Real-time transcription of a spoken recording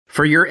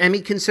For your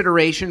Emmy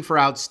consideration for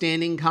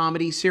Outstanding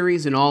Comedy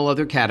Series and all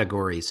other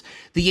categories,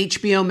 the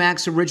HBO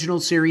Max original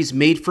series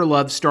Made for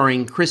Love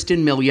starring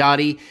Kristen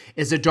Milioti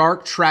is a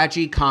dark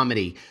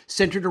tragi-comedy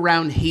centered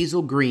around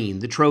Hazel Green,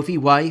 the trophy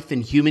wife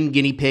and human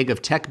guinea pig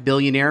of tech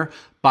billionaire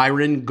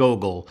Byron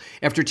Gogol.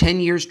 After 10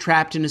 years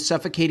trapped in a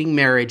suffocating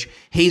marriage,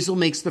 Hazel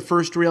makes the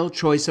first real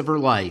choice of her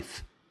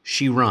life.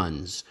 She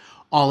runs.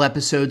 All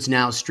episodes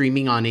now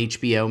streaming on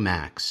HBO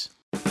Max.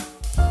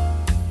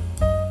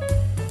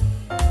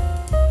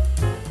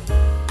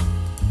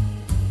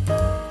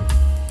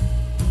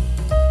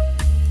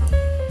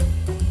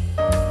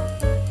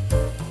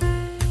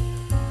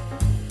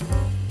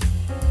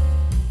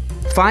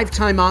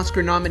 Five-time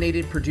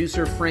Oscar-nominated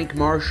producer Frank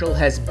Marshall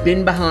has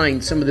been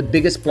behind some of the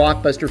biggest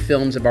blockbuster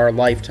films of our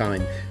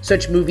lifetime,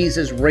 such movies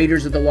as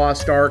Raiders of the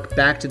Lost Ark,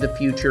 Back to the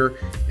Future,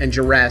 and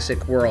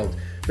Jurassic World.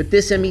 But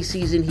this Emmy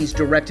season, he's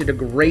directed a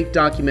great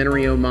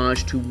documentary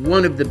homage to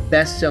one of the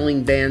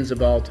best-selling bands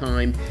of all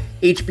time,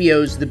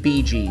 HBO's The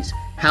Bee Gees,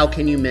 How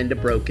Can You Mend a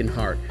Broken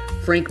Heart?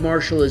 Frank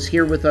Marshall is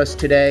here with us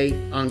today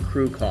on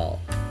Crew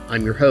Call.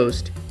 I'm your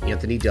host,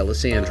 Anthony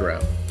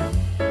D'Alessandro.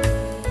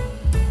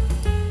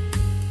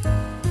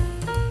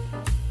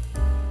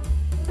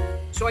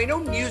 So I know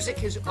music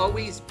has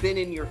always been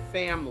in your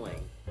family,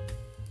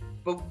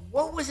 but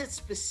what was it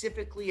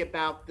specifically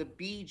about the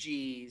Bee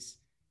Gees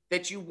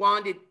that you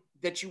wanted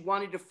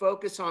to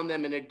focus on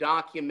them in a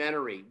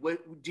documentary?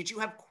 Did you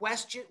have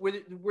questions?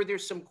 Were there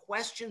some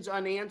questions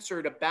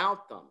unanswered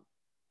about them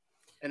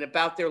and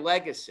about their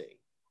legacy?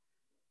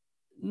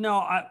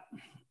 No,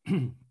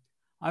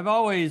 I've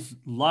always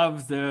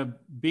loved the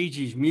Bee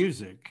Gees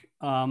music,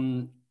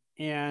 and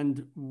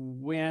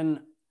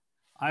when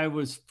I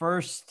was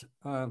first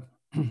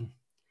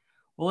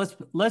well,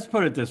 let's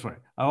put it this way.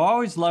 I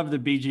always loved the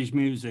Bee Gees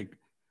music,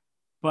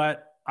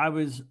 but I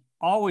was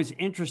always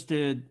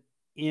interested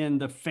in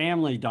the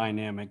family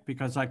dynamic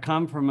because I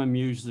come from a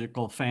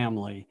musical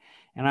family,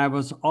 and I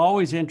was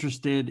always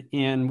interested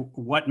in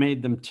what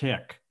made them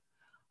tick.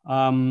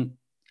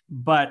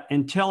 But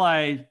until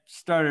I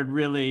started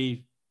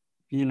really,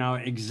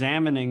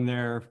 examining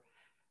their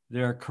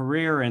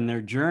career and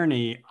their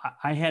journey,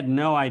 I had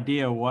no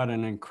idea what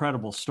an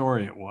incredible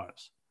story it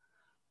was.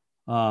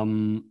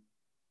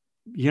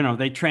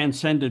 They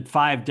transcended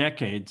 5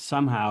 decades.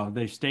 Somehow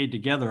they stayed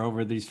together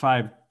over these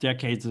 5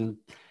 decades and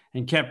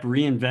kept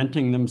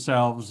reinventing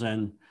themselves.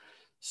 And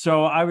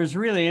so I was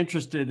really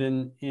interested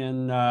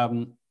in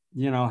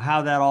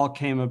how that all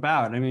came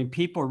about. I mean,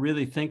 people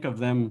really think of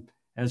them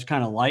as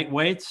kind of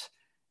lightweights.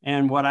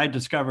 And what I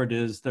discovered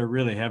is they're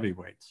really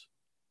heavyweights.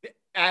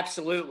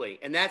 Absolutely.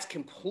 And that's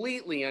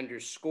completely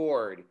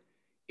underscored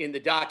in the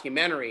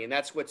documentary. And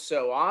that's what's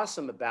so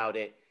awesome about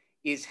it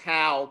is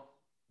how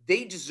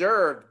they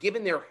deserved,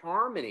 given their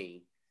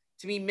harmony,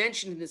 to be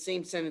mentioned in the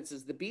same sentence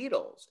as the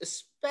Beatles,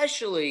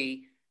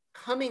 especially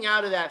coming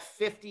out of that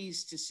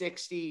 50s to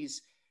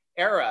 60s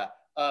era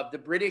of the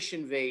British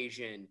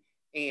invasion.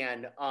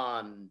 And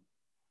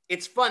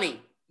it's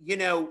funny,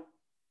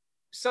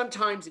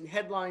 sometimes in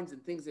headlines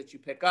and things that you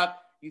pick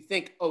up, you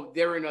think, oh,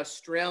 they're an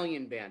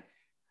Australian band.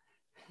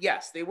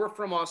 Yes, they were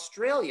from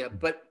Australia,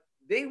 but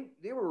they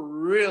were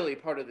really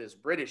part of this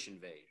British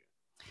invasion.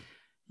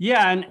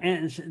 Yeah,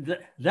 and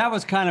that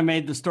was kind of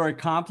made the story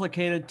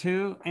complicated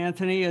too,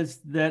 Anthony, is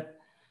that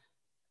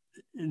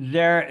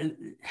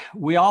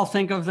we all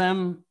think of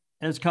them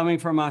as coming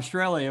from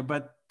Australia,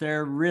 but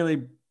they're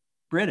really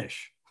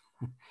British.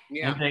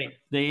 Yeah. And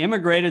they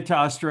immigrated to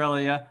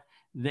Australia.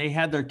 They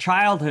had their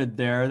childhood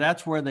there.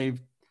 That's where they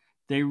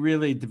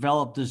really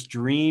developed this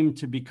dream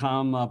to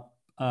become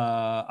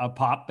a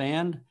pop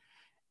band.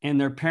 And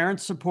their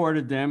parents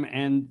supported them.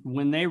 And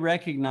when they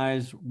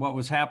recognized what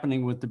was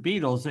happening with the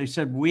Beatles, they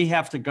said, we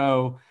have to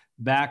go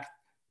back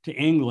to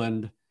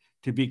England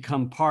to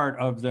become part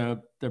of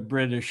the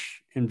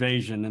British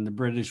invasion and the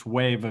British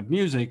wave of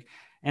music.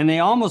 And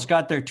they almost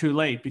got there too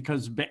late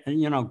because,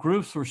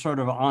 groups were sort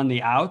of on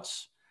the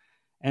outs.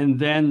 And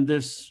then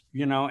this,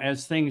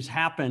 as things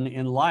happen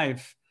in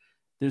life,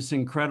 this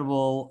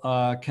incredible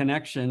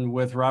connection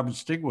with Robert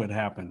Stigwood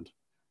happened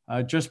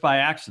just by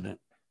accident.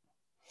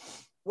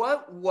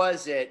 What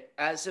was it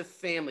as a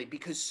family?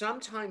 Because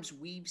sometimes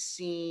we've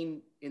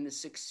seen in the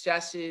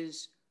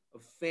successes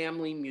of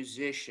family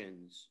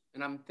musicians,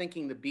 and I'm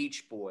thinking the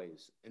Beach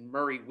Boys and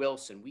Murray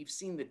Wilson, we've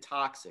seen the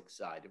toxic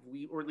side,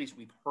 or at least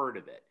we've heard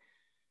of it.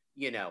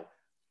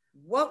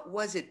 What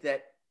was it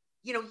that,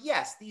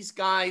 yes, these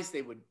guys,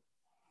 they would,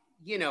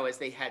 as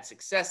they had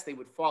success, they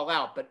would fall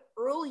out. But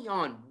early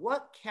on,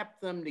 what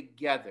kept them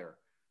together?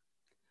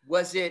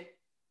 Was it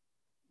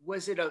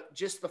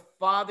just the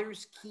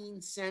father's keen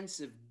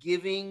sense of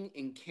giving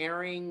and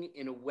caring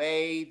in a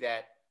way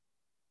that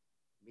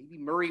maybe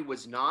Murray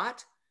was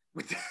not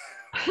with the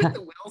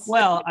Wilson?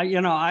 Well, I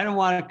don't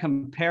want to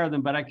compare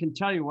them, but I can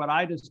tell you what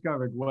I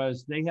discovered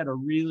was they had a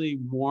really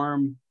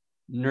warm,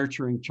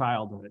 nurturing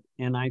childhood.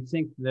 And I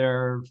think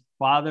their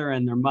father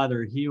and their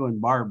mother, Hugh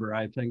and Barbara,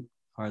 I think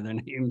are their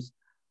names,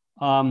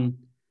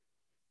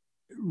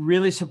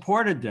 really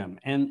supported them.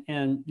 And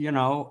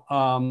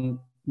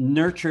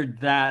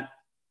nurtured that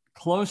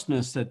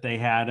closeness that they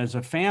had as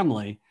a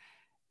family.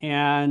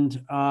 And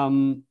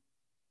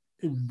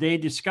they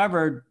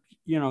discovered,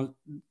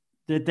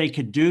 that they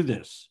could do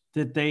this,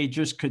 that they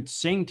just could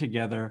sing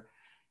together.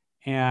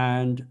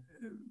 And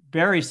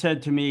Barry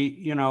said to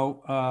me,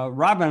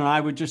 Robin and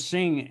I would just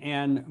sing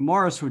and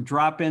Morris would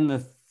drop in the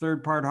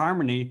third part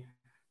harmony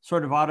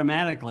sort of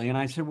automatically. And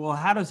I said, well,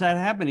 how does that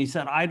happen? He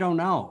said, I don't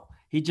know.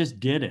 He just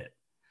did it.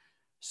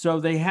 So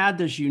they had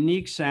this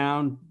unique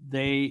sound.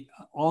 They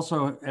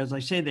also, as I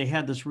say, they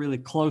had this really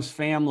close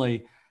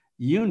family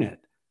unit,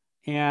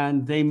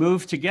 and they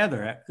moved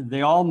together.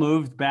 They all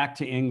moved back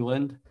to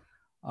England.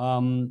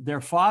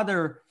 Their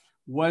father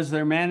was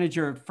their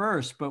manager at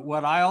first, but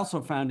what I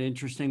also found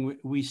interesting,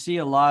 we see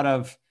a lot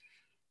of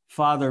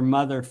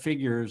father-mother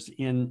figures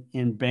in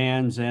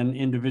bands and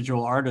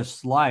individual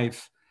artists'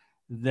 life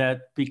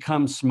that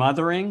become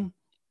smothering,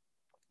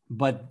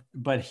 but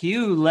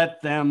Hugh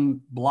let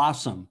them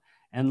blossom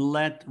and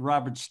let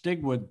Robert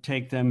Stigwood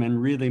take them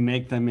and really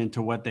make them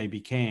into what they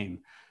became.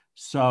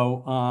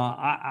 So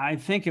I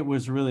think it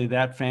was really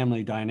that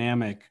family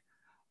dynamic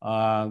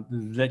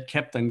that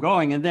kept them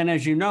going. And then,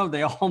 as you know,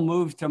 they all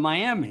moved to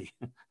Miami.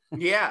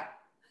 Yeah,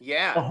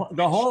 yeah.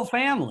 The whole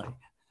family.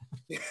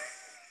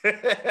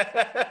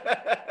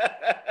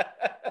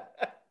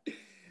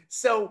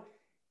 So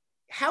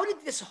how did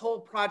this whole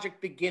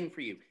project begin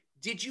for you?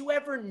 Did you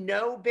ever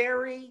know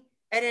Barry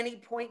at any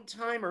point in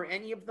time, or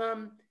any of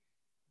them?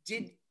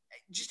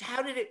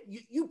 How did it,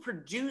 you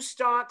produce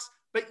docs,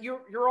 but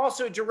you're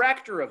also a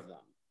director of them.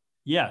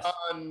 Yes.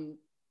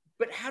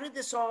 But how did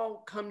this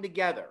all come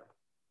together?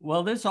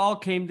 Well, this all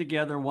came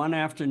together one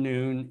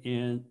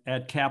afternoon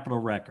at Capitol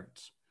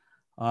Records.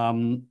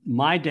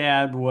 My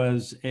dad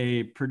was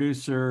a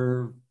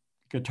producer,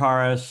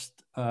 guitarist,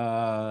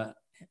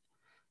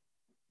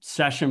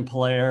 session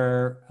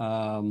player,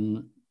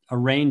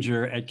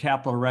 arranger at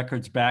Capitol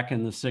Records back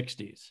in the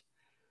 60s.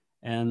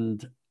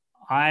 And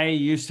I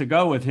used to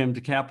go with him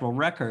to Capitol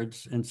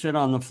Records and sit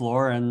on the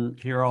floor and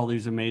hear all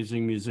these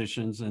amazing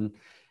musicians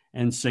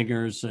and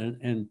singers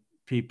and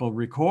people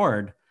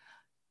record.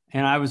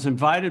 And I was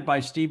invited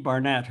by Steve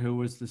Barnett, who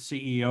was the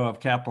CEO of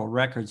Capitol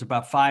Records,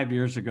 about 5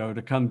 years ago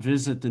to come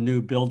visit the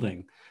new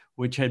building,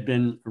 which had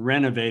been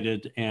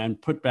renovated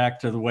and put back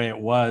to the way it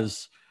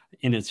was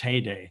in its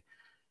heyday.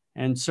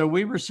 And so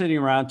we were sitting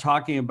around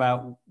talking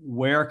about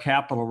where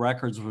Capitol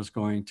Records was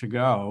going to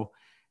go.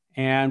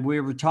 And we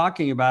were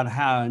talking about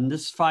how, and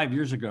this is 5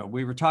 years ago,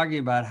 we were talking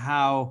about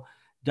how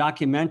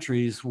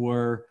documentaries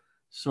were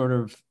sort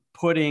of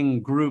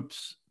putting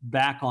groups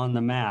back on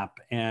the map.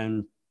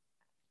 And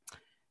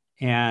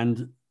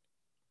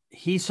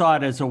he saw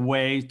it as a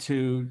way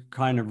to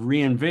kind of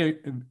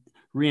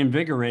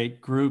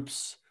reinvigorate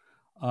groups'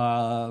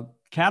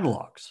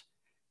 catalogs.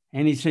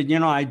 And he said,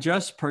 I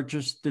just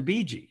purchased the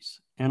Bee Gees.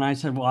 And I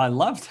said, well, I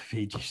love the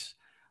Bee Gees.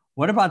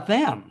 What about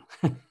them?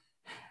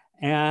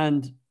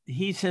 And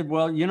he said,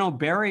 well,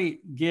 Barry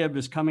Gibb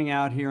is coming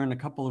out here in a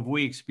couple of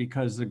weeks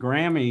because the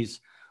Grammys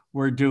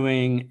were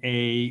doing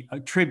a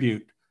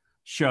tribute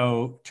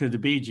show to the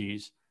Bee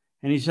Gees.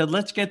 And he said,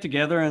 let's get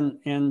together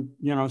and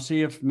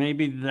see if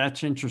maybe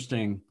that's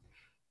interesting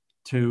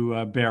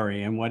to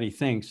Barry and what he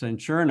thinks. And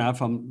sure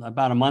enough,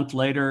 about a month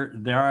later,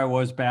 there I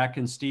was back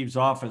in Steve's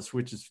office,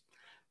 which is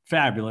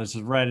fabulous.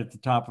 It's right at the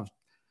top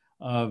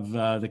of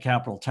the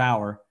Capitol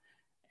Tower.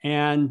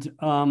 And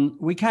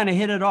we kind of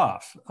hit it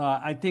off.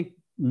 I think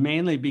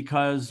mainly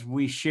because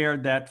we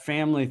shared that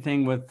family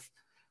thing with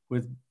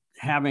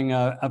having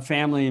a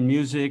family in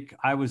music.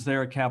 I was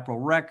there at Capitol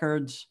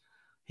Records.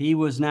 He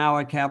was now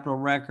at Capitol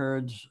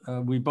Records.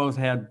 We both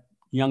had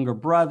younger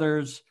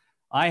brothers.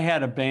 I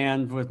had a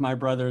band with my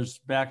brothers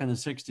back in the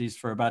 60s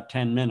for about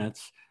 10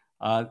 minutes.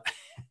 The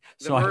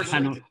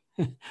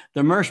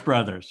Mersch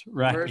Brothers,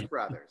 right? Mersch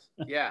Brothers,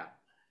 yeah.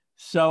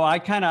 So I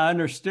kind of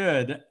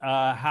understood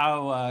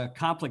how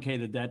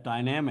complicated that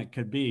dynamic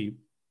could be.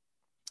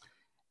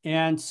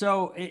 And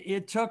so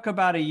it took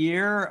about a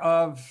year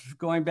of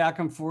going back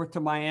and forth to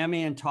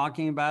Miami and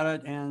talking about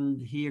it,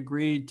 and he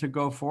agreed to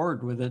go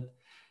forward with it.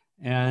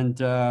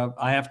 And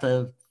I have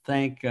to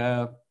thank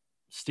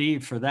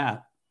Steve for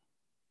that.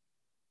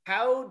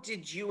 How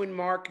did you and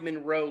Mark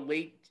Monroe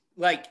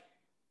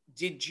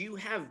did you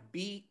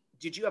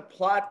have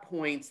plot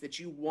points that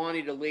you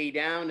wanted to lay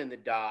down in the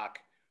doc?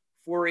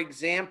 For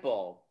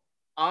example,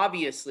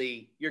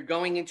 obviously you're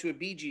going into a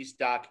Bee Gees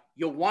doc.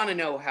 You'll want to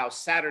know how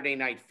Saturday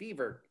Night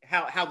Fever,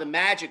 how the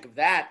magic of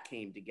that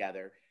came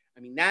together. I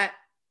mean, that,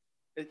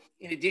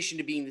 in addition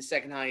to being the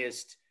second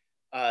highest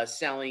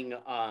selling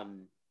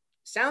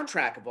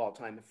soundtrack of all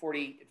time at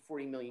 40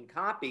 million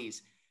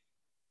copies,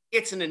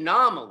 it's an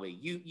anomaly.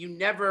 You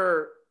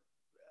never,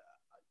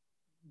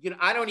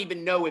 I don't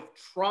even know if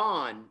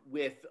Tron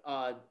with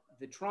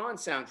the Tron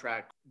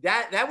soundtrack,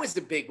 that was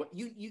the big one.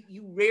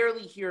 You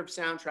rarely hear of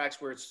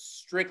soundtracks where it's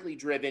strictly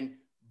driven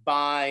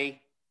by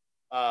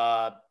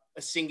a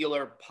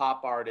singular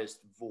pop artist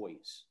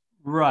voice.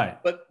 Right.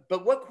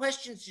 But what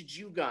questions did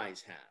you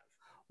guys have?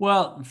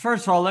 Well,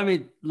 first of all, let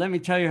me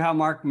tell you how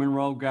Mark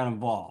Monroe got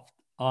involved.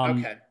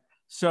 Okay.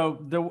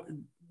 So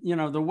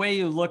the way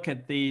you look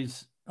at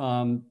these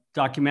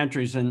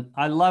documentaries, and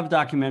I love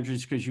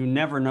documentaries because you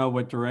never know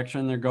what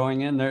direction they're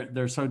going in.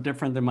 They're so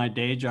different than my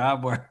day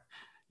job where,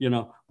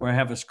 where I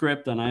have a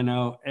script and I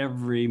know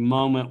every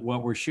moment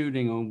what we're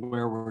shooting and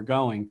where we're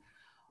going.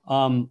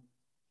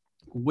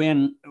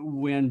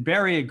 When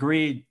Barry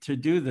agreed to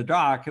do the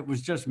doc, it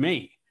was just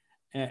me.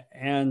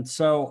 And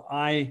so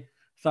I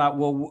thought,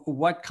 well,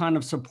 what kind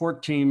of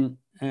support team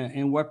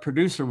and what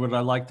producer would I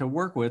like to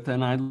work with?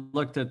 And I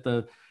looked at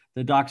the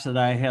docs that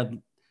I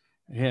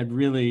had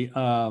really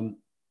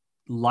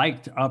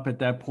liked up at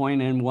that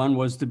point, and one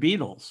was the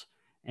Beatles,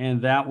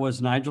 and that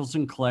was Nigel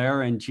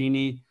Sinclair and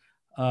Jeannie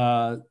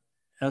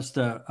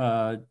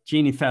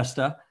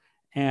Festa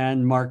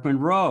and Mark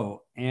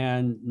Monroe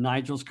and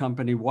Nigel's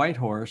company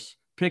Whitehorse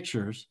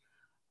Pictures.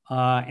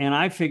 And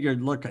I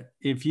figured, look,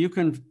 if you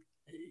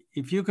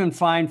can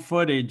find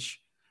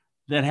footage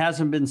that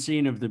hasn't been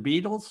seen of the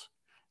Beatles,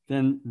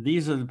 then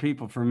these are the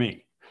people for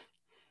me.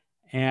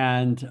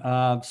 And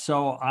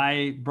so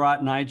I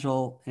brought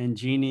Nigel and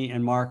Jeannie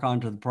and Mark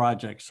onto the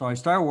project. So I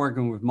started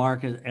working with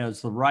Mark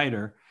as the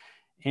writer.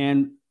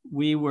 And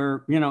we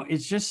were,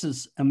 it's just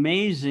this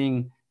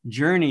amazing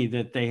journey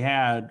that they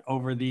had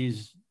over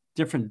these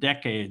different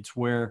decades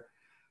where,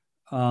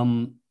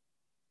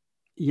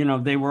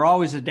 they were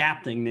always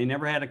adapting. They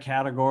never had a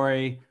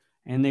category,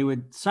 and they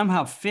would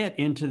somehow fit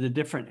into the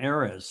different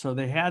eras. So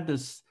they had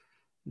this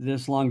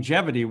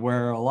longevity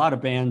where a lot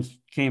of bands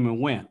came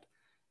and went.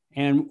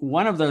 And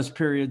one of those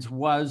periods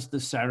was the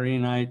Saturday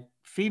Night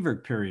Fever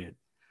period.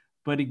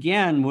 But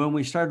again, when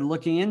we started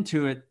looking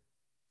into it,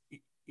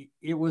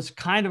 it was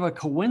kind of a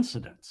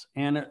coincidence.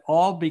 And it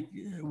all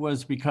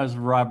was because of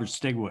Robert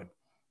Stigwood.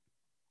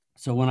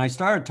 So when I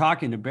started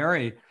talking to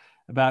Barry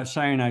about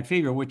Saturday Night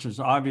Fever, which is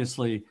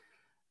obviously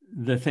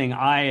the thing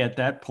I at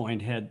that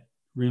point had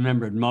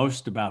remembered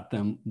most about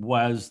them,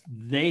 was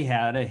they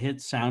had a hit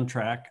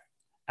soundtrack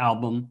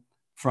album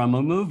from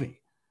a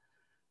movie.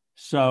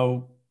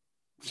 So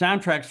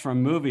soundtracks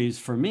from movies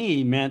for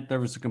me meant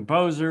there was a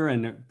composer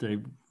and they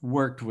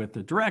worked with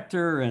the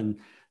director and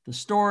the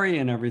story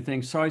and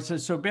everything. So I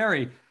said, so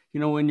Barry,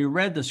 when you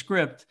read the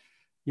script,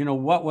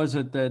 what was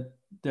it that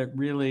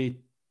really,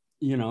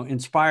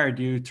 inspired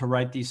you to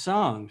write these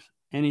songs?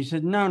 And he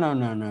said,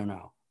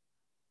 no.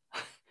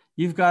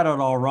 You've got it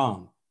all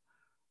wrong.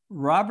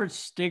 Robert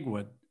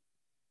Stigwood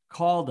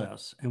called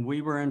us, and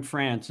we were in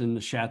France in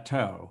the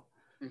Chateau,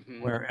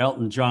 where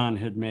Elton John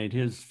had made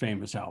his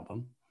famous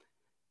album.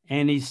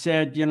 And he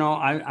said,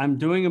 I'm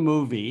doing a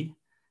movie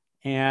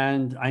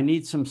and I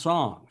need some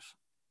songs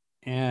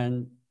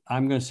and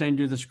I'm going to send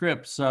you the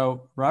script.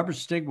 So Robert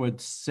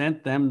Stigwood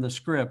sent them the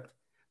script,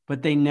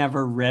 but they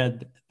never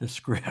read the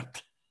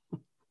script,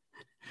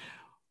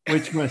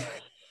 which was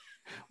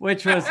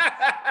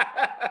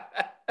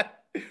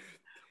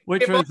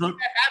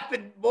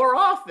happened more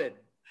often.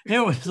 It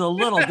was a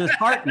little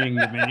disheartening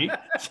to me.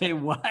 Say,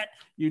 what?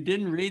 You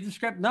didn't read the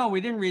script? No, we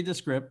didn't read the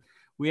script.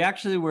 We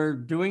actually were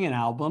doing an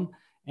album,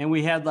 and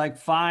we had like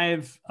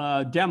 5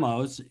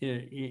 demos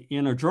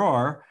in a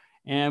drawer,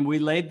 and we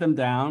laid them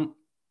down,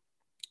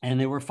 and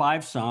there were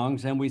 5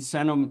 songs, and we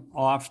sent them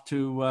off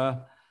to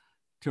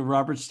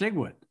Robert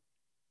Stigwood.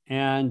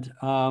 And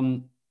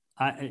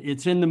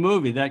it's in the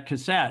movie, that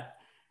cassette.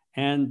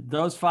 And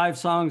those 5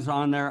 songs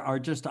on there are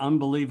just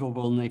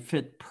unbelievable, and they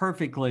fit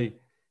perfectly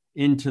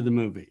into the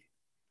movie.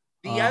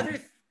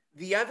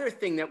 The other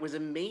thing that was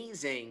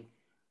amazing,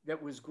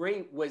 that was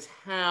great, was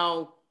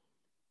how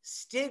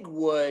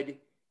Stigwood,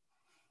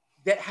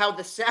 how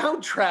the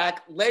soundtrack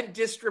led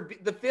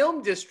the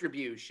film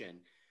distribution.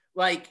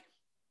 Like,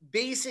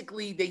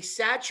 basically, they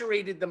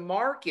saturated the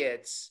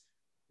markets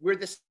where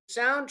the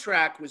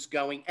soundtrack was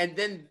going, and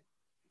then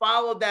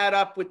followed that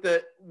up with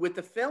the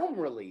film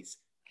release.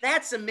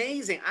 That's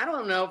amazing. I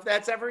don't know if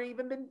that's ever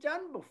even been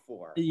done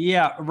before.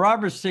 Yeah,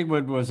 Robert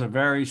Stigwood was a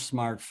very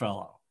smart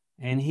fellow,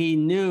 and he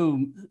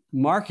knew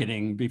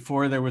marketing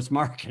before there was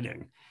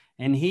marketing.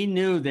 And he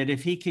knew that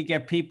if he could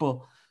get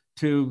people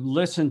to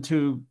listen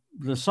to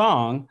the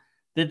song,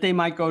 that they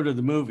might go to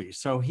the movie.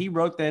 So he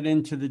wrote that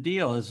into the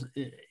deal. As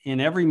in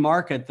every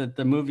market that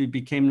the movie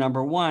became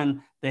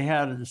 #1, they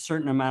had a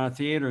certain amount of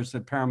theaters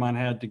that Paramount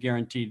had to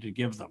guarantee to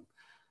give them.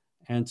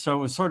 And so it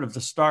was sort of the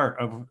start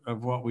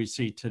of what we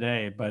see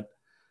today. But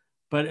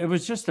it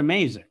was just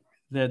amazing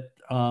that,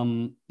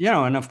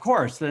 and of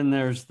course, then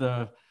there's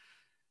the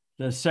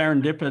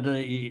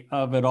serendipity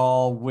of it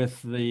all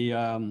with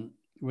the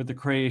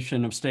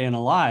creation of Staying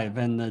Alive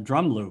and the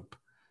drum loop.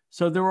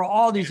 So there were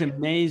all these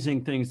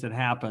amazing things that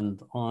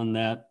happened on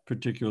that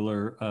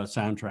particular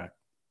soundtrack.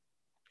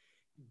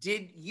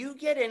 Did you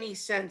get any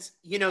sense,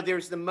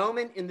 there's the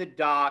moment in the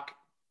doc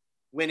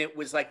when it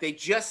was like they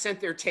just sent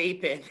their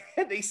tape in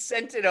and they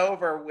sent it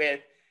over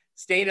with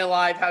Staying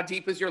Alive, How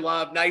Deep Is Your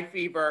Love, Night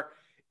Fever.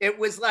 It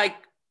was like,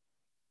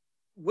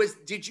 was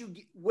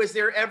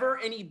there ever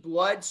any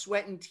blood,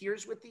 sweat, and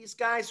tears with these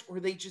guys, or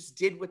they just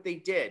did what they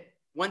did?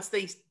 Once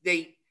they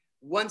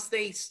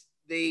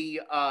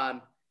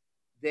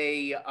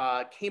they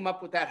came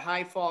up with that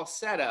high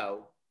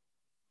falsetto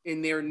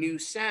in their new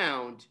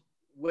sound?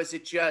 Was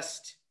it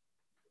just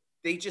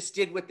they just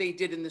did what they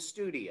did in the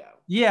studio?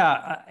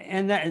 Yeah,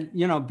 and that,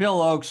 you know,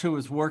 Bill Oakes, who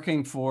was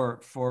working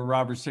for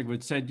Robert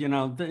Sigwood, said, you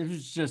know, it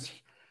was just,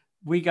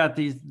 we got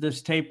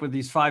this tape with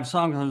these 5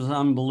 songs. It was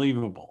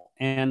unbelievable.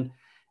 And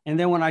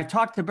then when I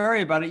talked to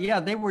Barry about it, yeah,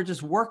 they were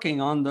just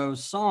working on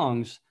those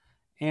songs.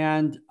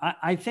 And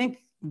I think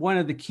one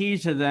of the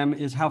keys to them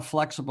is how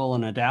flexible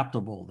and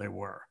adaptable they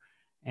were.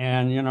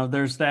 And, you know,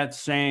 there's that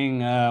saying,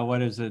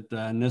 what is it?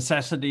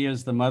 Necessity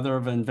is the mother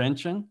of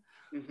invention.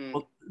 Mm-hmm.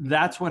 Well,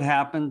 that's what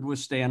happened with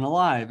Staying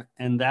Alive.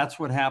 And that's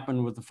what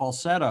happened with the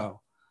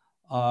falsetto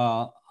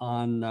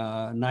on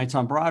Nights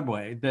on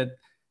Broadway, that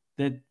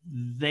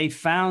they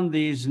found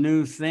these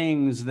new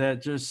things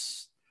that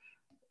just,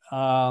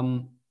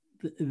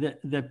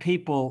 that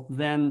people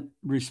then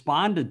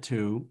responded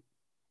to.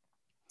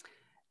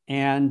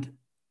 And,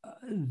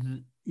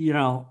 you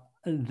know,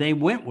 they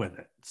went with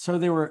it. So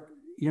they were,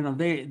 you know,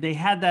 they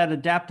had that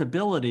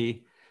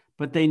adaptability,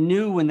 but they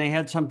knew when they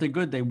had something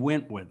good, they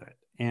went with it.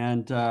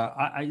 And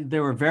they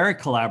were very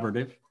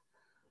collaborative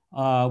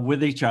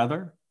with each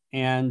other.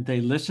 And they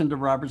listened to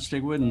Robert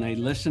Stigwood and they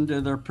listened to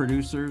their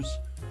producers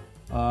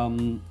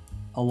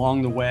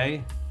along the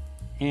way.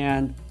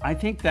 And I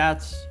think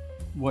that's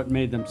what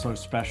made them so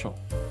special.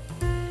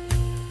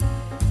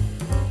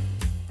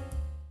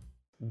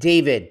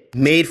 David,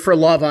 Made for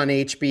Love on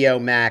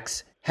HBO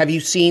Max. Have you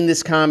seen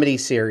this comedy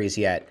series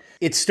yet?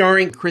 It's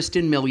starring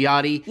Kristen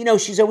Milioti. You know,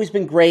 she's always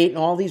been great in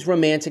all these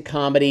romantic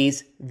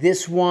comedies.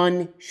 This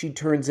one, she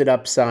turns it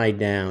upside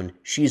down.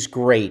 She's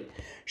great.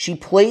 She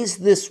plays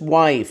this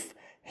wife,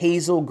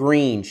 Hazel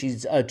Green.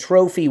 She's a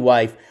trophy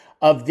wife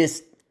of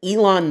this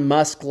Elon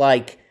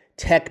Musk-like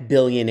tech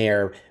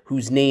billionaire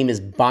whose name is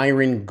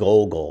Byron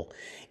Gogol.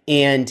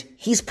 And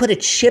he's put a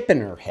chip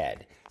in her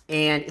head,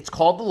 and it's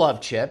called the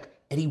love chip.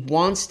 And he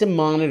wants to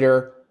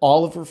monitor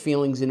all of her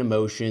feelings and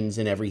emotions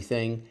and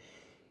everything.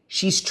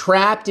 She's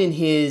trapped in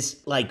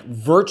his like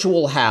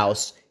virtual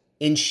house,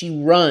 and she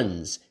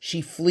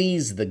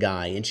flees the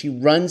guy, and she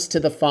runs to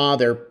the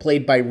father,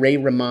 played by Ray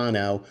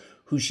Romano,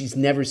 who she's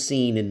never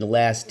seen in the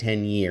last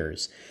 10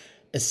 years.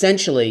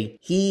 Essentially,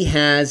 he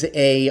has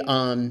a,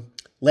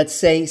 let's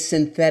say,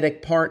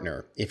 synthetic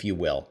partner, if you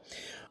will.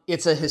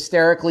 It's a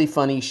hysterically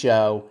funny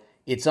show.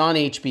 It's on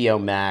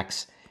HBO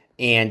Max.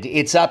 And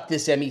it's up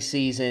this Emmy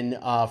season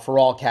for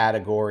all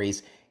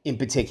categories, in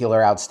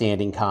particular,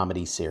 Outstanding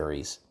Comedy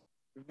Series.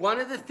 One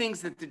of the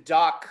things that the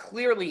doc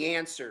clearly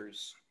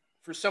answers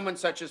for someone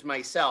such as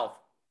myself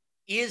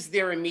is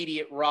their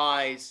immediate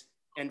rise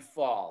and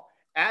fall.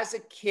 As a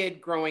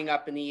kid growing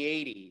up in the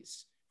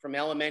 80s, from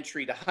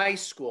elementary to high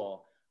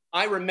school,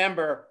 I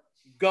remember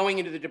going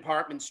into the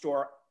department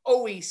store,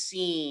 always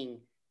seeing,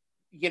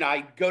 you know,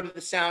 I'd go to the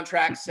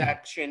soundtrack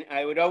section, and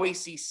I would always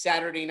see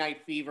Saturday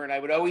Night Fever, and I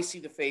would always see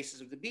the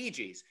faces of the Bee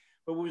Gees.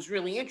 But what was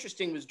really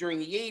interesting was during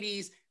the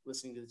 80s,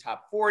 listening to the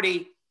top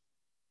 40,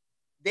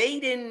 they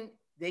didn't,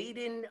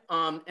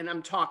 and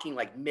I'm talking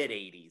like mid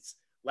 80s,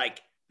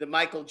 like the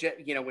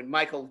when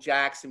Michael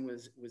Jackson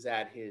was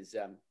at his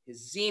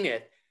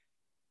zenith,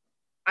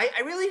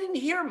 I really didn't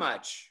hear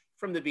much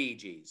from the Bee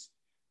Gees.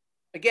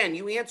 Again,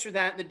 you answer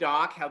that in the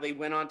doc, how they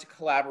went on to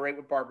collaborate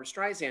with Barbra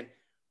Streisand,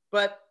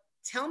 but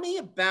tell me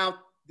about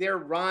their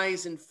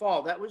rise and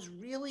fall. That was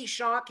really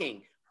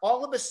shocking.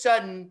 All of a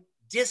sudden,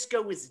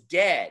 disco is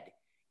dead,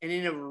 and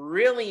in a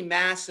really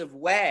massive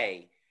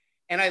way.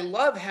 And I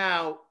love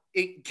how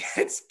it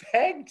gets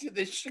pegged to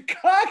the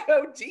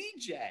Chicago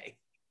DJ.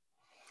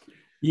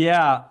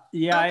 Yeah.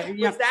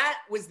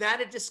 Was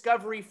that a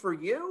discovery for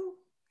you?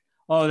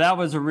 Oh, that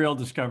was a real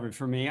discovery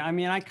for me. I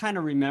mean, I kind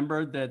of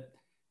remembered that,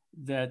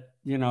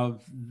 you know,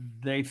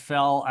 they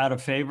fell out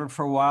of favor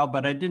for a while,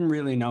 but I didn't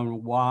really know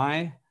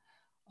why.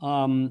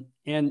 And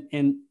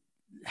you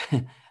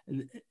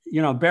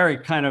know, Barry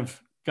kind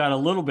of got a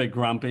little bit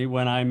grumpy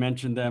when I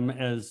mentioned them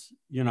as,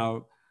 you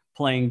know,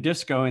 playing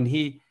disco. And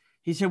he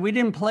said, we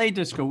didn't play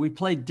disco. We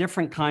played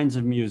different kinds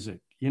of music.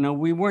 You know,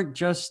 we weren't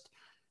just,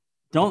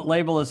 don't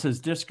label us as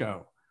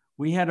disco.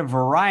 We had a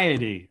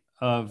variety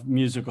of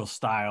musical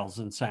styles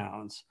and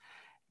sounds,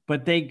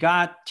 but they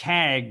got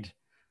tagged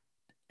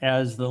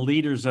as the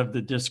leaders of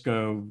the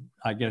disco,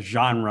 I guess,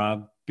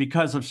 genre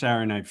because of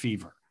Saturday Night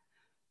Fever.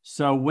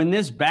 So when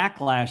this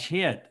backlash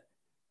hit,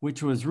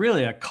 which was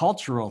really a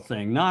cultural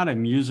thing, not a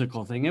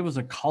musical thing, it was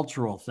a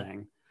cultural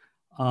thing,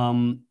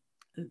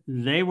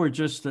 they were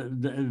just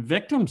the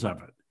victims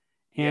of it.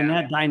 And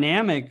that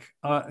dynamic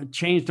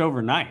changed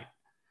overnight.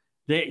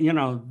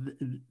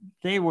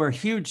 They were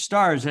huge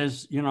stars.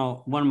 As you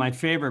know, one of my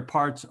favorite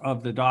parts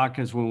of the doc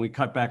is when we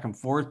cut back and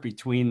forth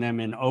between them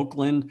in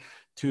Oakland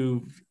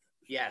to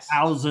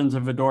thousands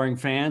of adoring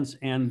fans,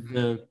 and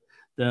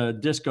the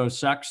disco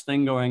sucks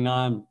thing going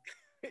on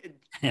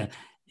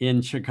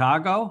in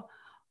Chicago.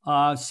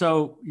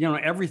 So, you know,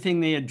 everything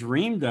they had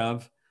dreamed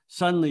of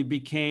suddenly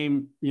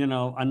became, you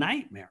know, a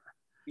nightmare.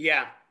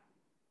 Yeah.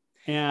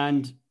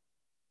 And,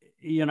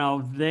 you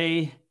know,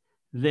 they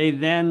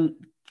then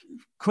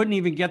couldn't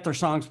even get their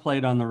songs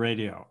played on the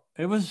radio.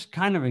 It was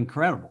kind of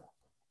incredible.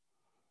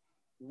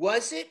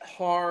 Was it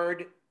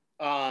hard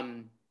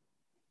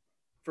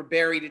for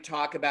Barry to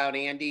talk about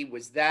Andy?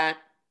 Was that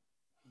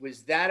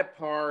a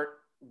part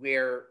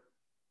where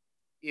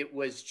it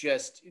was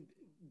just,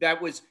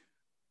 that was,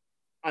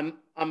 I'm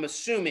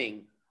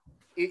assuming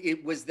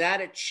it was that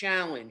a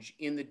challenge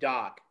in the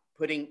doc,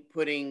 covering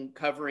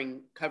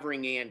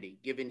Andy,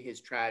 given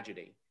his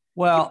tragedy?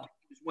 Well,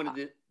 it was one of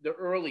the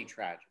early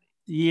tragedies.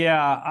 Yeah,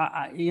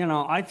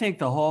 I think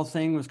the whole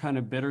thing was kind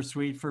of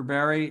bittersweet for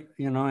Barry,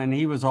 and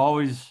he was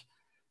always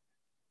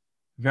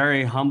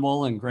very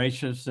humble and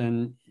gracious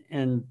and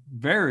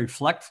very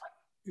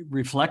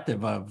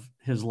reflective of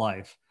his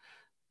life.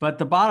 But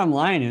the bottom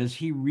line is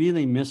he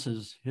really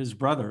misses his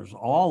brothers,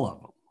 all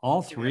of them,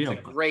 all three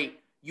of them.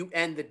 You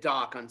end the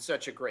doc on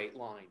such a great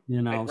line.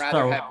 I'd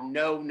rather have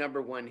no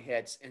 #1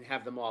 hits and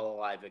have them all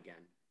alive again.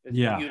 It's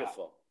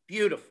beautiful,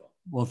 beautiful.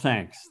 Well,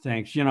 thanks.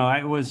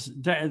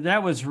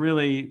 That was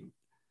really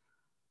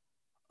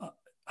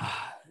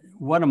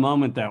what a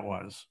moment that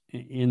was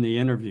in the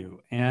interview.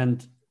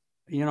 And,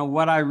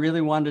 what I really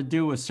wanted to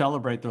do was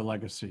celebrate their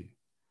legacy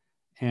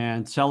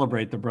and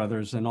celebrate the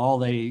brothers and all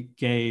they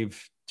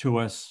gave to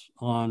us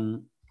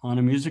on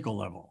a musical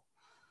level.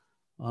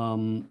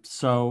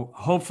 So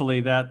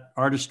hopefully that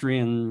artistry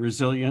and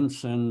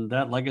resilience and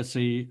that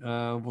legacy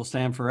will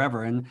stand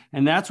forever.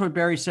 And that's what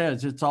Barry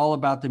says. It's all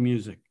about the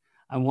music.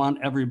 I want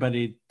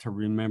everybody to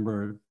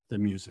remember the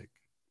music.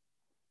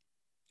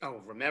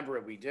 Oh, remember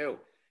it, we do.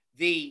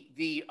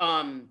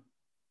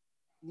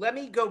 Let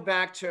me go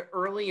back to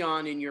early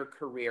on in your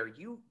career.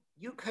 You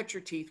cut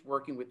your teeth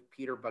working with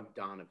Peter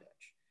Bogdanovich.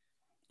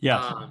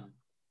 Yes.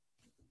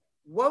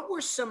 What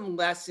were some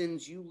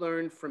lessons you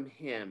learned from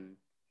him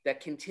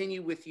that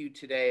continue with you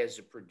today as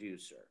a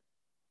producer?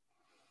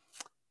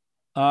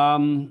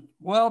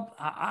 Well,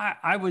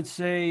 I would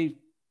say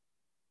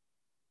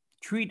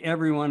treat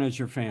everyone as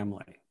your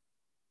family.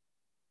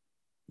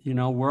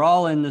 We're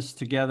all in this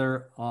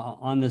together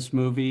on this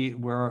movie.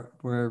 We're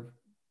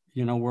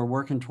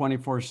working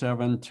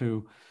 24/7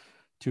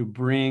 to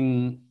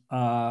bring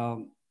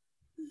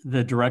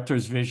the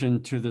director's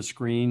vision to the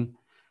screen,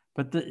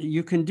 but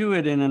you can do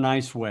it in a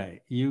nice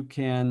way.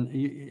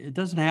 It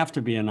doesn't have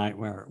to be a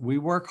nightmare. We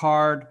work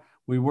hard,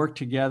 we work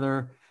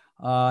together.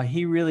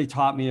 He really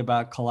taught me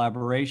about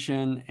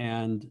collaboration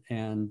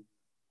and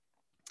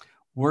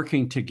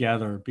working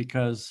together,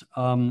 because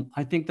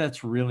I think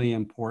that's really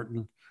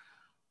important.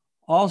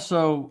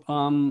 Also,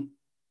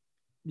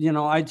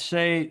 I'd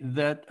say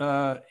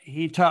that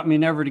he taught me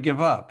never to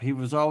give up. He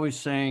was always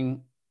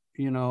saying,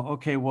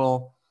 okay,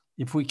 well,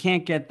 if we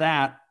can't get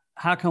that,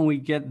 how can we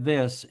get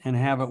this and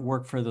have it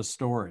work for the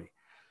story?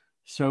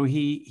 So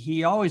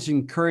he always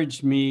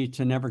encouraged me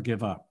to never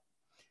give up.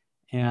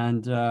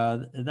 And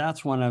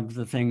that's one of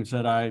the things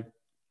that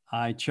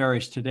I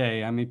cherish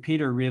today. I mean,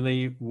 Peter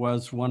really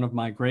was one of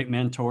my great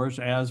mentors,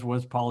 as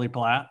was Polly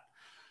Platt.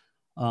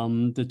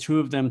 The two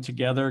of them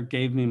together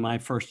gave me my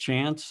first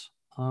chance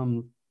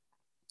on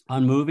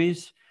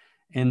movies,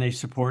 and they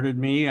supported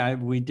me.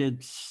 We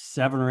did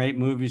 7 or 8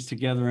 movies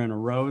together in a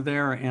row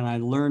there, and I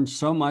learned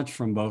so much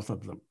from both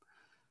of them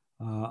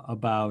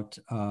about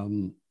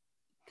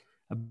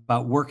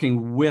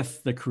working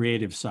with the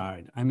creative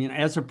side. I mean,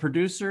 as a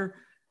producer,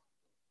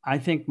 I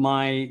think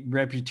my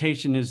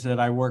reputation is that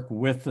I work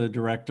with the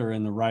director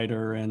and the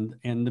writer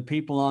and the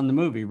people on the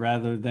movie,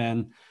 rather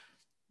than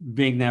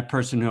being that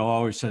person who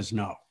always says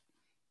no.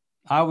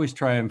 I always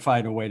try and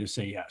find a way to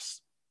say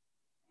yes.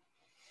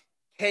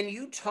 Can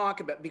you talk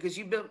about, because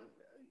you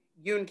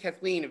and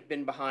Kathleen have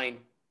been behind,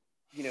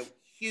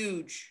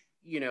 huge,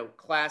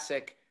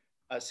 classic,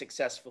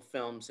 successful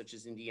films such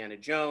as Indiana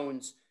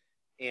Jones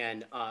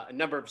and a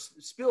number of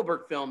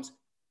Spielberg films.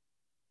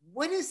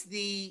 What is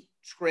the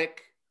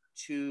trick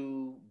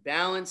to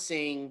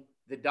balancing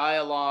the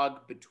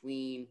dialogue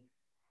between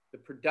the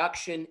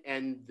production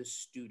and the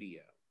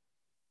studio?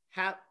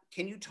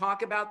 Can you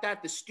talk about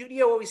that? The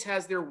studio always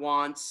has their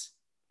wants.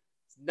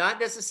 It's not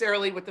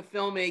necessarily what the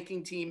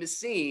filmmaking team is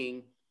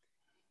seeing.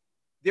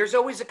 There's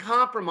always a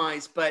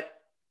compromise,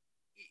 but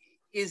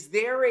is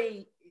there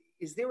a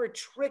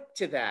trick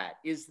to that?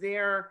 Is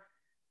there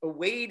a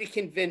way to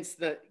convince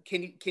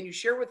can you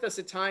share with us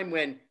a time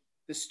when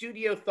the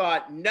studio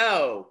thought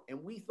no,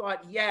 and we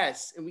thought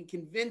yes, and we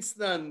convinced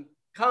them,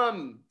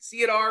 come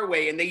see it our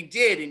way, and they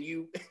did, and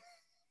you...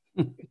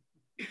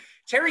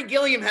 Terry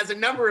Gilliam has a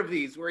number of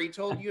these where he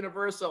told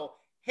Universal,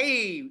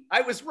 hey,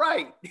 I was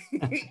right.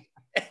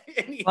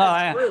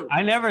 Well,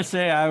 I never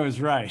say I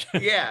was right.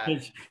 Yeah.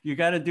 You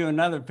got to do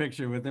another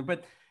picture with him.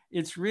 But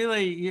it's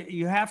really,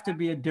 you have to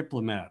be a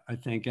diplomat, I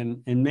think.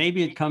 And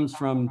maybe it comes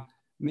from,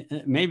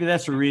 maybe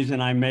that's the reason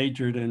I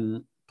majored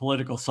in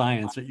political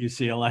science at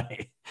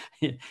UCLA,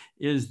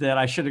 is that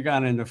I should have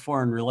gone into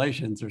foreign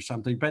relations or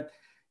something. But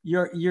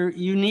you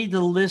need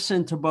to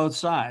listen to both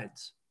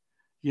sides.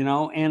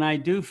 And I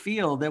do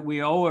feel that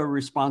we owe a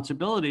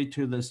responsibility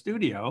to the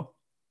studio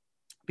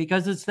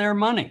because it's their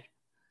money.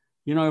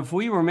 If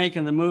we were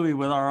making the movie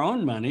with our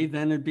own money,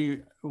 then it'd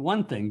be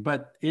one thing,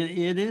 but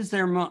it is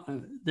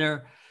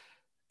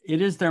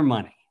it is their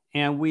money.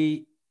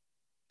 And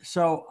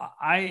so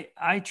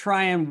I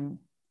try and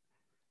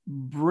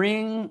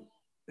bring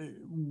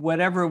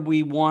whatever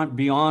we want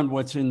beyond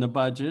what's in the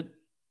budget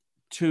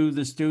to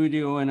the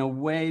studio in a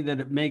way that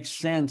it makes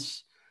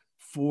sense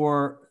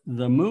for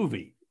the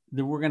movie,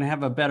 that we're going to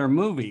have a better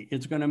movie.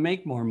 It's going to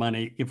make more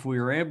money if we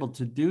were able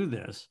to do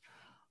this.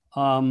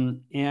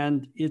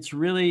 And it's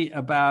really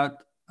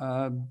about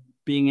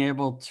being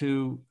able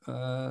to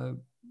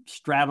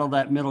straddle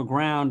that middle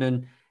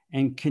ground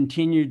and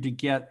continue to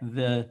get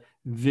the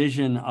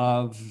vision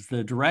of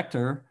the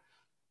director,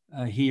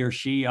 he or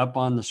she, up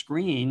on the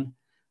screen,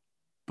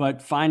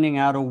 but finding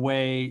out a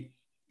way,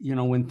 you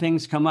know, when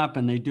things come up,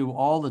 and they do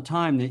all the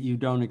time, that you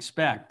don't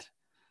expect,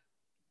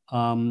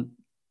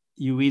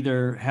 you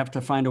either have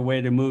to find a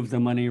way to move the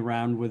money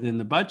around within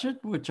the budget,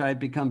 which I've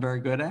become very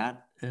good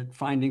at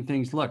finding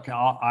things. Look,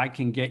 I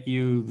can get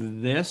you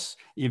this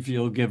if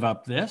you'll give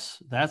up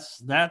this. That's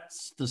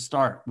the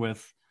start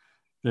with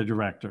the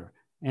director.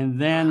 And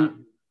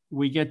then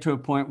we get to a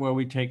point where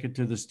we take it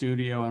to the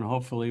studio, and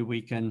hopefully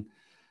we can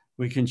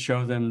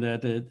show them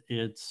that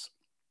it's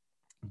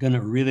going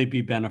to really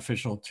be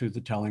beneficial to the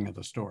telling of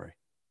the story.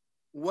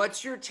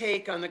 What's your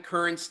take on the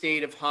current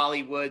state of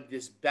Hollywood,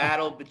 this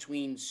battle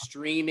between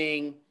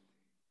streaming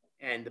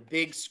and the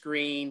big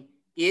screen?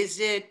 Is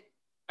it,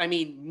 I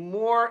mean,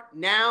 more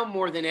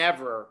than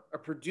ever, a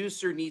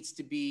producer needs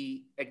to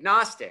be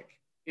agnostic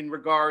in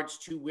regards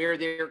to where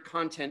their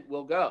content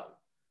will go.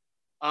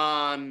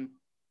 I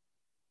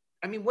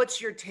mean, what's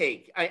your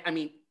take? I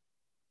mean,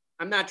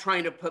 I'm not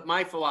trying to put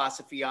my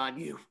philosophy on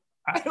you.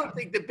 I don't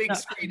think the big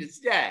screen is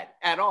dead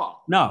at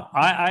all. No,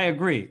 I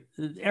agree.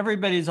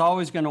 Everybody's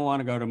always going to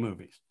want to go to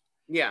movies.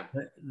 Yeah.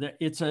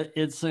 It's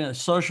a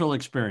social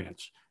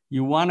experience.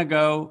 You want to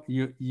go,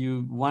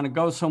 you want to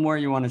go somewhere,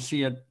 you want to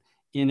see it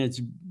in its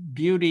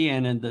beauty,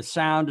 and the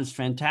sound is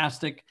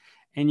fantastic.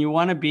 And you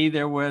want to be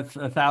there with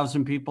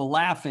 1,000 people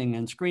laughing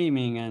and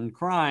screaming and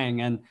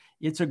crying. And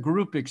it's a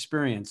group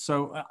experience.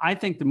 So I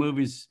think the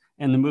movies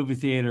and the movie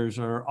theaters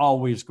are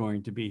always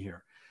going to be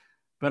here.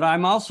 But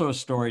I'm also a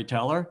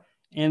storyteller,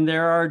 and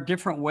there are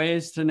different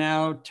ways to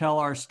now tell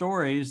our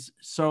stories.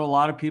 So a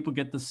lot of people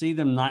get to see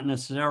them, not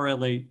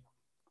necessarily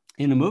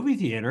in a movie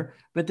theater,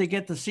 but they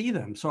get to see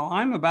them. So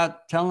I'm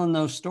about telling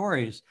those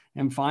stories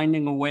and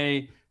finding a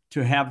way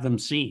to have them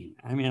seen.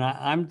 I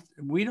mean,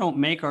 we don't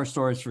make our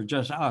stories for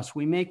just us.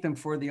 We make them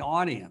for the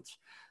audience.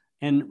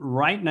 And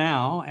right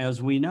now,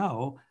 as we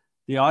know,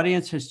 the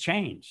audience has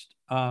changed.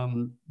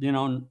 You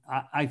know,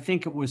 I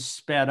think it was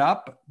sped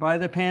up by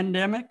the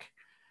pandemic.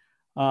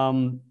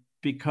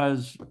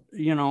 Because,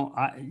 you know,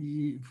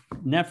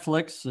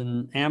 Netflix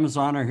and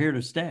Amazon are here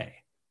to stay,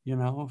 you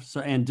know, so,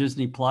 and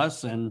Disney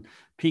Plus and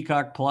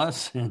Peacock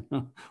Plus and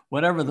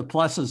whatever the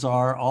pluses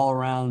are all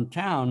around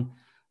town.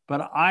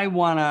 But I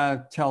want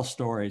to tell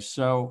stories.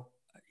 So,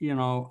 you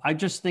know, I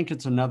just think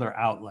it's another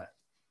outlet.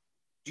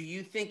 Do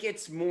you think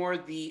it's more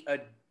the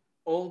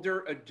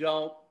older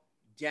adult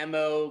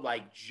demo,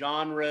 like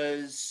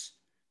genres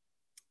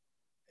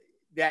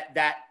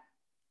that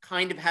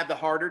kind of have the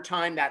harder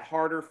time, that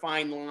harder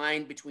fine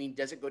line between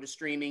does it go to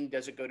streaming,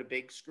 does it go to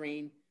big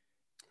screen?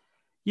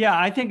 Yeah,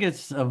 I think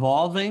it's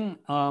evolving.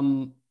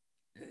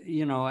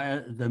 You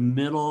know, the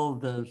middle,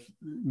 the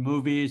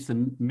movies,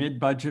 the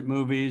mid-budget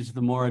movies,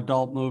 the more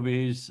adult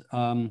movies,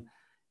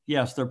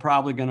 yes, they're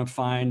probably going to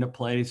find a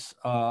place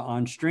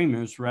on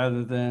streamers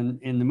rather than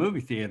in the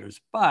movie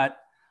theaters. But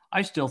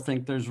I still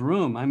think there's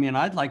room. I mean,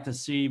 I'd like to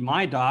see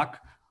my doc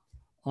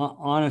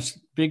on a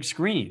big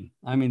screen.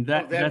 I mean,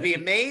 that'd be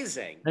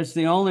amazing. That's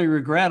the only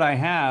regret I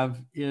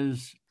have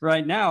is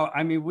right now.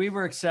 I mean, we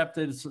were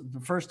accepted. It's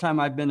the first time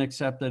I've been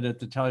accepted at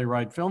the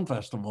Telluride Film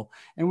Festival.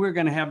 And we're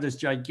going to have this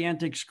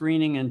gigantic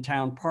screening in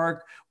Town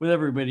Park with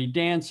everybody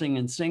dancing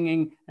and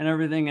singing and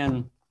everything.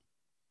 And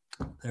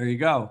there you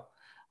go.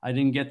 I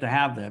didn't get to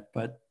have that,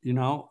 but you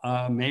know,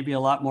 maybe a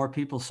lot more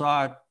people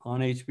saw it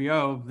on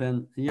HBO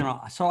than, you know,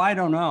 so I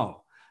don't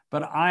know,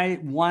 but I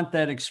want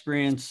that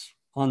experience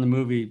on the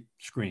movie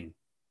screen.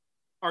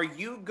 Are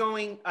you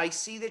going, I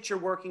see that you're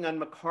working on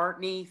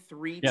McCartney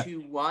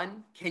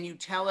 321. Can you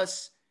tell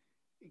us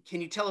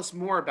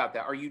more about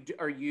that? Are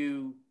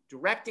you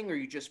directing? Or are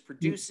you just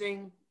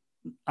producing?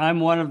 I'm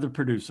one of the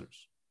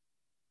producers.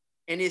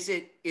 And is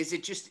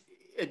it just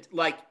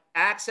like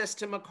access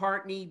to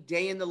McCartney,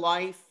 day in the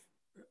life?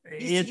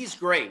 He's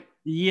great.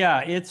 Yeah,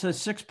 it's a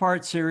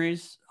 6-part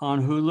series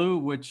on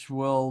Hulu, which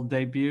will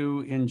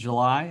debut in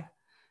July.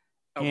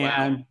 Oh,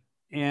 wow.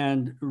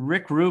 And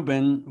Rick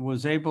Rubin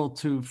was able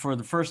to, for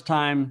the first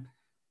time,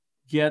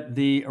 get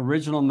the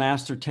original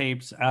master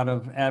tapes out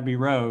of Abbey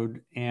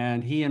Road.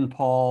 And he and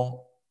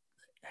Paul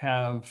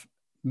have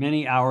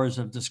many hours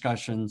of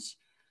discussions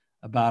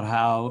about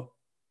how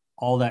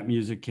all that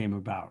music came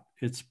about.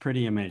 It's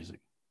pretty amazing.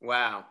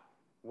 Wow.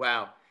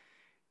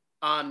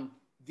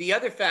 The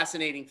other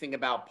fascinating thing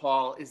about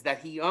Paul is that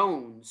he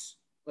owns,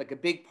 like, a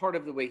big part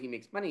of the way he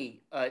makes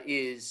money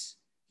is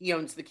he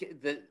owns a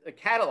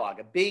catalog,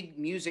 a big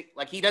music,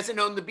 like he doesn't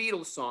own the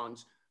Beatles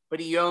songs, but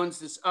he owns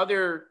this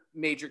other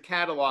major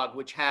catalog,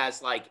 which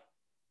has like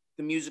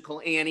the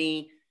musical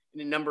Annie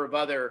and a number of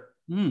other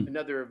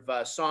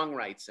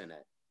songwrites in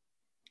it.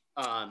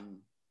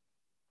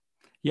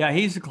 Yeah,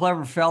 he's a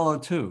clever fellow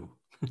too.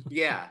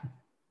 Yeah.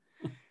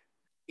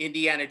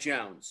 Indiana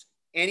Jones.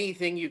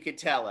 Anything you could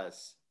tell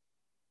us?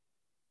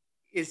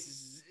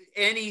 Is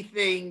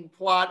anything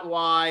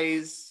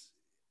plot-wise?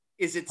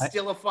 Is it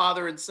still a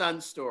father and son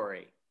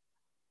story?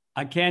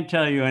 I can't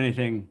tell you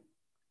anything.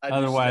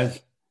 Understood.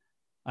 Otherwise,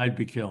 I'd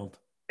be killed.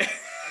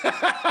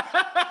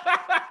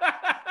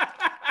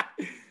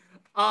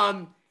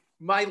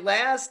 My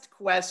last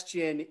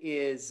question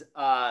is,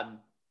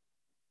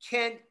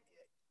 Ken,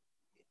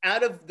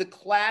 out of the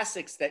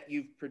classics that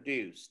you've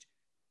produced,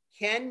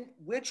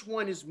 which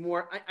one is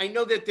more? I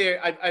know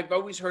that I've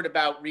always heard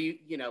about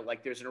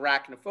like there's an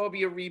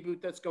Arachnophobia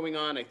reboot that's going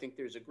on. I think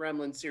there's a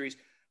Gremlin series.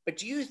 But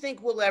do you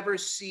think we'll ever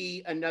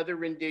see another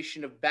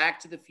rendition of Back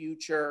to the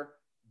Future,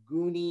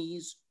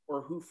 Goonies,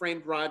 or Who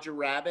Framed Roger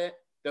Rabbit?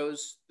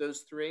 Those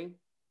three?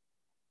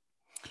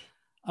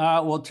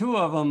 Well, two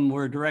of them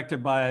were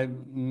directed by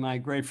my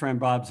great friend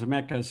Bob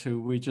Zemeckis,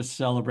 who we just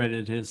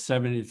celebrated his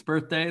 70th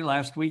birthday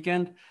last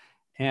weekend.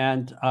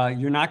 And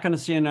you're not going to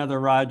see another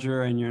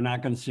Roger, and you're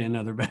not going to see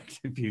another Back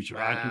to the Future.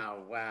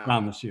 Wow. I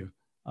promise you.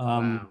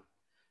 Wow.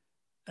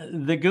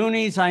 The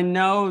Goonies, I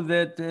know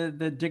that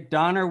Dick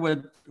Donner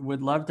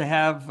would love to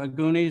have a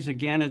Goonies.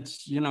 Again,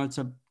 it's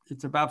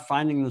about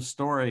finding the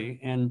story,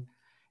 and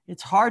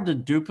it's hard to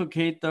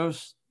duplicate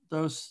those.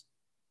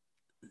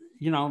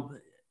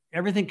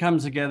 Everything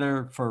comes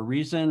together for a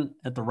reason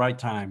at the right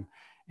time,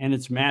 and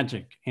it's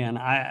magic. And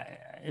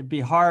it'd be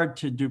hard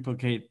to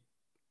duplicate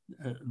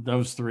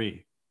those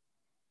three.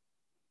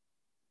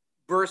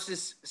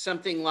 Versus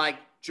something like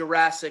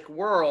Jurassic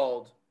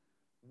World,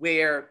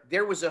 where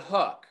there was a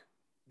hook.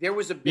 There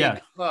was a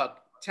big hook.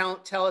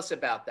 Tell us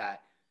about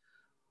that.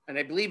 And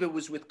I believe it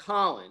was with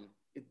Colin.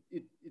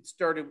 It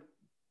started.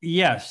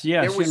 Yes.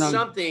 There was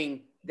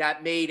something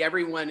that made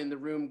everyone in the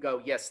room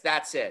go, yes,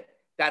 that's it.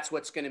 That's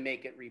what's going to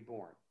make it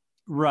reborn.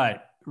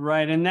 Right.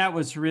 And that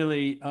was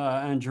really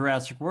in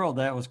Jurassic World.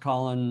 That was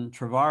Colin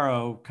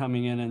Trevorrow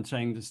coming in and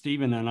saying to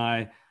Stephen and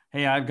I,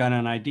 hey, I've got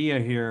an idea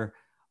here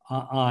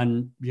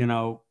on,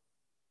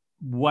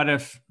 what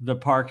if the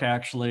park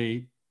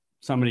actually,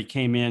 somebody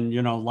came in,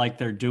 like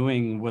they're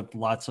doing with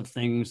lots of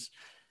things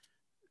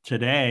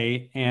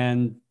today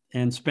and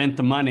spent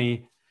the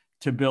money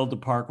to build the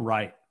park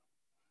right.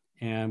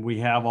 And we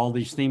have all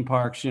these theme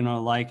parks,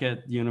 like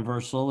at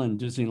Universal and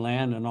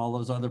Disneyland and all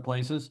those other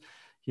places.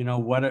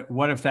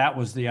 What if that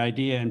was the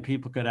idea and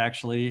people could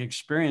actually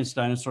experience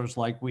dinosaurs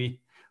like we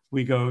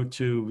go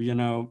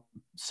to,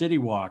 City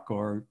Walk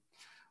or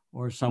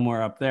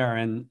somewhere up there.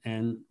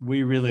 And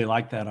we really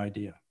like that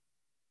idea.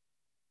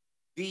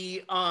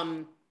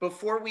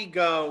 Before we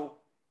go,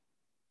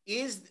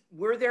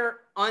 were there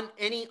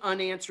any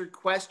unanswered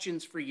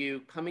questions for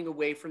you coming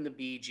away from the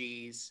Bee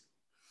Gees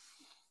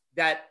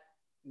that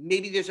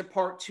maybe there's a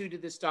part 2 to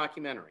this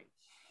documentary?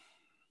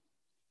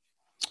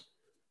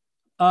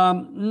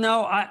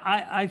 No,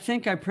 I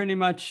think I pretty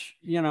much,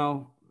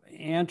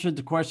 answered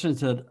the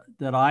questions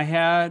that I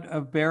had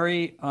of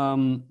Barry.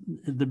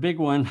 The big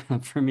one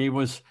for me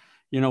was,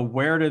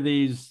 where do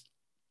these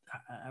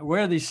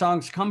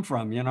songs come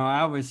from?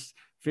 I always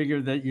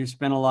figured that you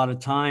spend a lot of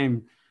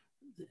time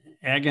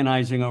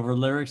agonizing over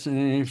lyrics and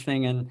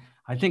anything. And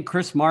I think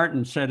Chris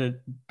Martin said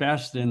it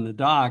best in the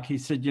doc. He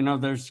said,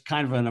 there's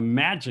kind of a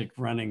magic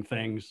running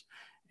things,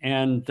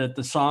 and that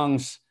the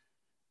songs,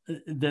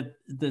 that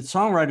the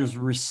songwriters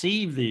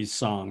receive these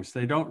songs.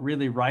 They don't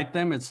really write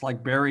them. It's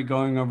like Barry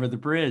going over the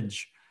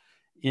bridge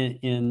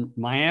in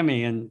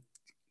Miami and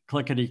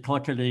clickety,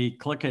 clickety,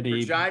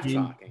 clickety.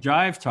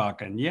 Jive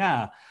talking.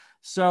 Yeah.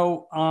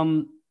 So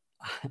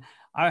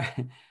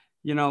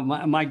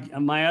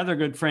my other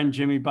good friend,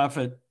 Jimmy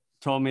Buffett,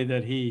 told me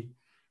that he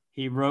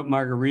wrote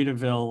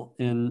Margaritaville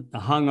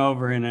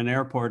hungover in an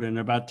airport in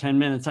about 10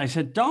 minutes. I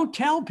said, don't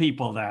tell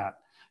people that.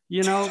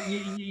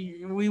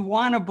 We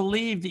want to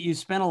believe that you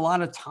spent a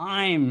lot of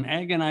time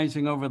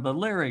agonizing over the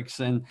lyrics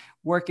and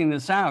working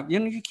this out.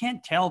 You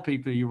can't tell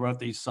people you wrote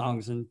these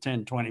songs in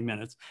 10, 20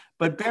 minutes.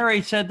 But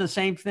Barry said the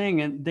same thing,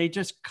 and they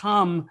just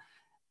come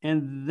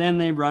and then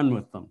they run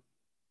with them.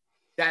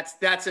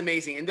 That's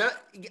amazing. And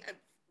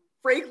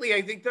frankly,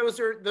 I think those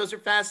are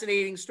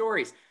fascinating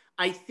stories.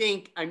 I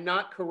think I'm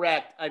not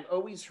correct. I've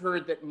always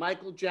heard that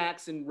Michael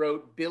Jackson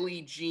wrote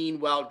Billie Jean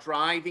while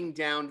driving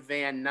down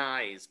Van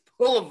Nuys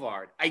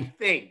Boulevard. I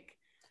think.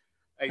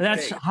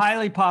 That's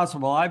highly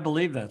possible. I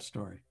believe that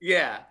story.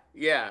 Yeah.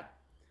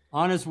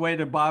 On his way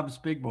to Bob's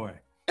Big Boy.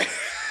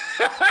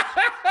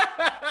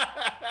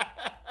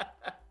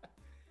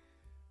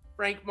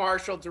 Frank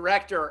Marshall,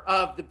 director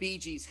of the Bee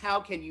Gees. How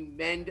Can You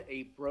Mend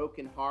a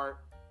Broken Heart?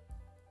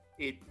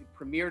 It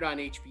premiered on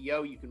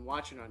HBO. You can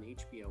watch it on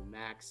HBO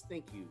Max.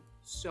 Thank you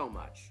so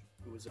much.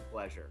 It was a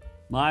pleasure.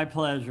 My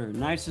pleasure.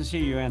 Nice to see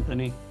you,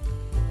 Anthony.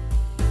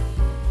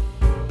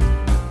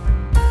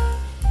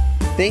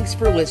 Thanks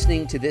for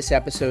listening to this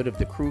episode of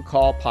the Crew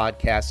Call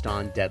podcast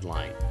on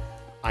Deadline.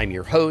 I'm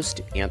your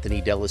host,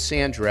 Anthony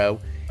D'Alessandro,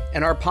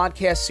 and our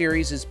podcast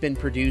series has been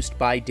produced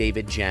by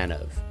David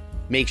Janov.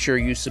 Make sure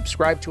you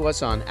subscribe to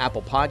us on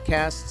Apple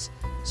Podcasts,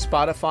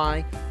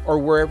 Spotify, or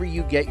wherever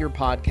you get your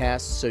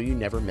podcasts so you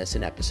never miss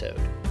an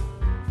episode.